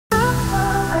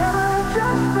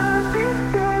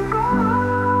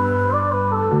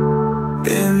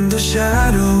the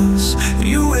shadows,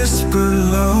 you whisper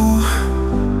low,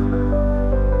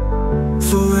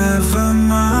 forever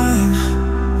mine.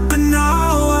 But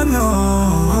now I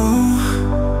know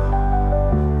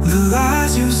the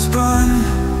lies you spun,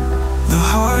 the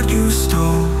heart you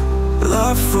stole,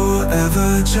 love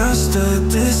forever, just a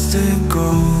distant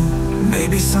goal.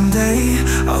 Maybe someday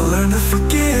I'll learn to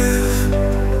forgive,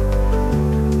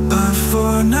 but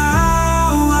for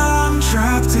now I'm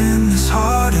trapped in this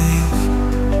heartache,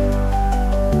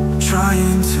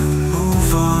 trying to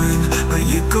move on, but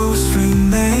your ghost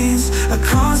remains a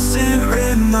constant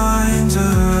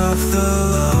reminder of the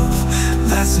love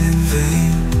that's in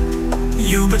vain.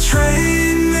 You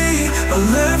betrayed me, or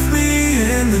left me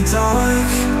in the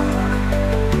dark,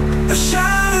 a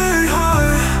shattered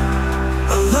heart,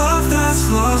 a love that's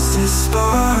lost its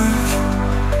spark.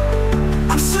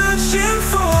 I'm searching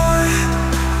for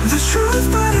the truth,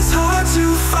 but it's hard to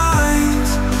find.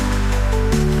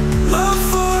 Love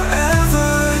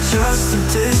forever, just a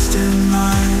distant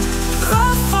mind.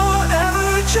 Love forever,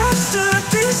 just a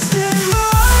distant mind.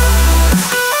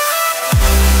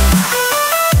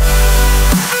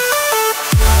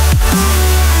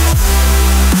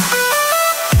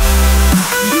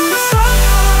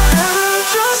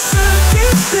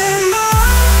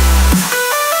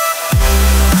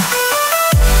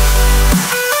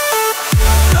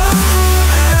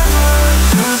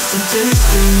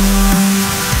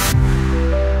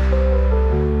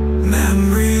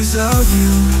 Memories of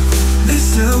you, they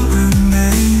still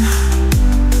remain,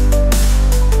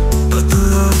 but the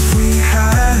love we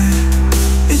had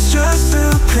is just a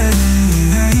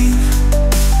pain.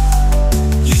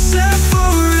 You said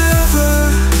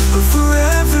forever, but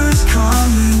forever's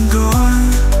come and gone.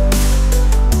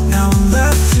 Now I'm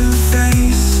left to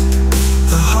face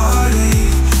the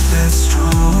heartache that's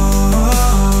strong.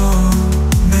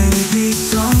 Maybe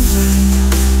someday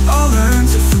I'll learn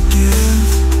to forgive,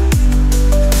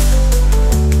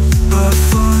 but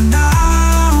for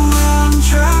now I'm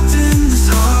trapped in this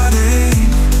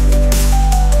heartache,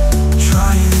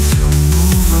 trying to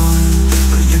move on,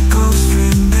 but your ghost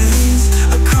remains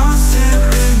a constant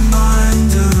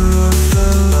reminder of the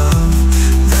love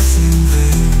that's in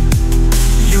vain.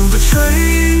 You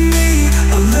betrayed me,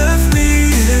 or left me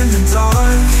in the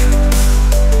dark,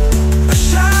 a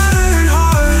shattered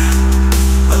heart,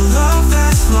 a love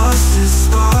that's lost its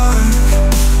spark.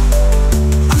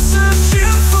 I'm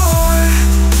searching for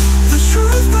the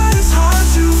truth, but it's hard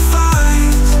to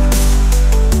find.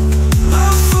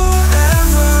 Love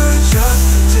forever, just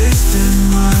a distant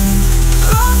mind.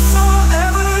 Love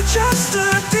forever, just a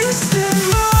distant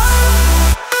mind.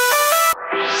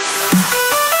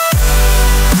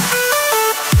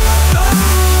 Love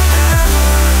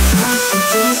forever, just a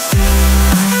distant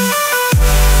mind.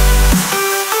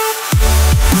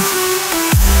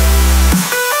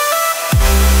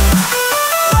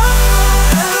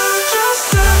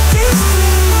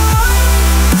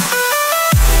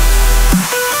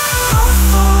 Love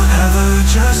forever,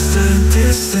 just a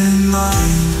distant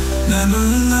mind. Na na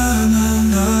na na.